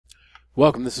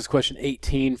Welcome. This is question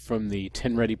 18 from the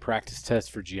TNReady practice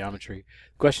test for geometry.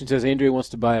 The question says Andrea wants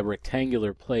to buy a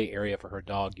rectangular play area for her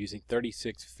dog using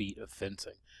 36 feet of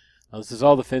fencing. Now this is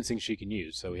all the fencing she can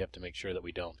use, so we have to make sure that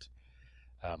we don't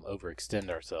overextend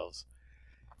ourselves.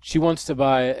 She wants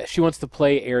the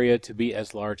play area to be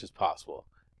as large as possible.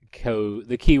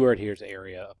 The key word here is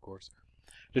area, of course.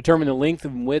 Determine the length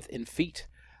and width in feet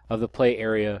of the play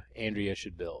area Andrea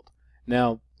should build.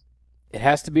 Now, it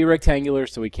has to be rectangular,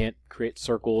 so we can't create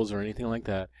circles or anything like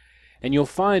that. And you'll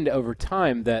find over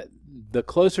time that the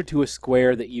closer to a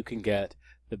square that you can get,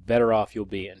 the better off you'll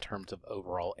be in terms of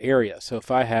overall area. So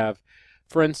if I have,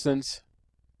 for instance,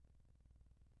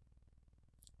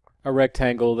 a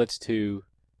rectangle that's 2,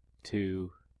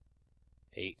 2,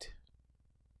 8,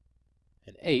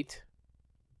 and 8,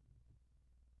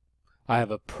 I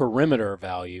have a perimeter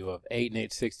value of 8 and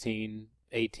 8, 16,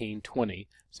 18, 20.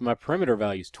 So my perimeter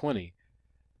value is 20.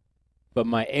 But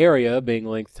my area, being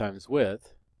length times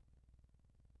width,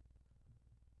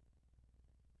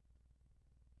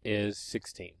 is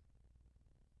 16.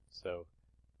 So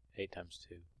 8 times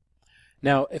 2.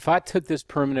 Now, if I took this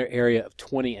perimeter area of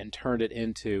 20 and turned it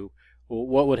into, well,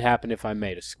 what would happen if I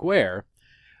made a square?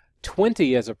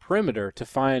 20 as a perimeter, to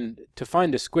find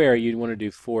a square, you'd want to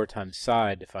do 4 times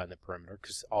side to find the perimeter,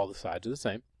 because all the sides are the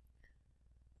same.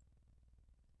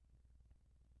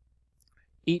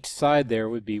 Each side there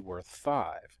would be worth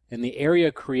 5. And the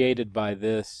area created by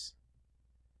this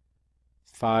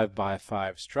 5 by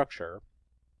 5 structure,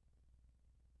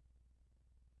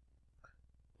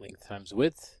 length times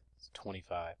width, is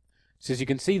 25. So as you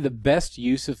can see, the best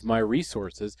use of my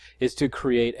resources is to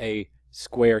create a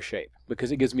square shape,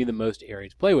 because it gives me the most area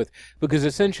to play with. Because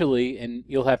essentially, and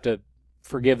you'll have to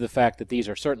forgive the fact that these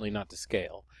are certainly not to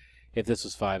scale. If this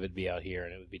was 5, it'd be out here,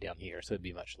 and it would be down here, so it'd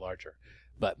be much larger.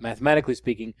 But mathematically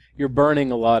speaking, you're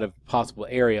burning a lot of possible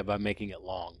area by making it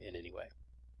long in any way.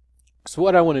 So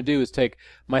what I want to do is take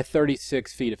my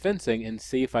 36 feet of fencing and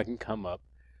see if I can come up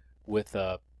with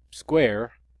a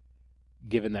square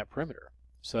given that perimeter.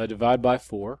 So I divide by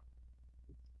 4.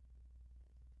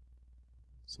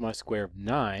 So my square of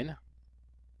 9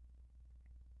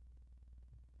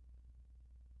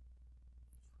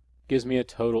 gives me a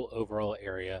total overall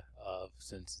area of,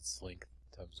 since it's length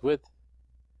times width,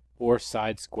 or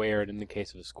side squared in the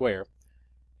case of a square,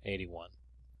 81.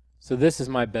 So this is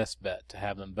my best bet, to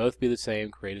have them both be the same,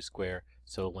 create a square,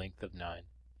 so a length of 9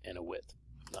 and a width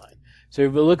of 9. So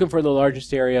if we're looking for the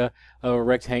largest area of a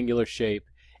rectangular shape,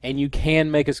 and you can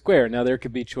make a square. Now there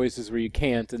could be choices where you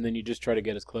can't, and then you just try to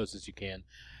get as close as you can.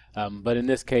 But in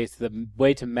this case, the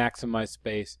way to maximize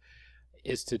space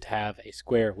is to have a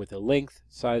square with a length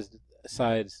size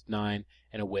 9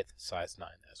 and a width size 9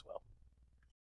 as well.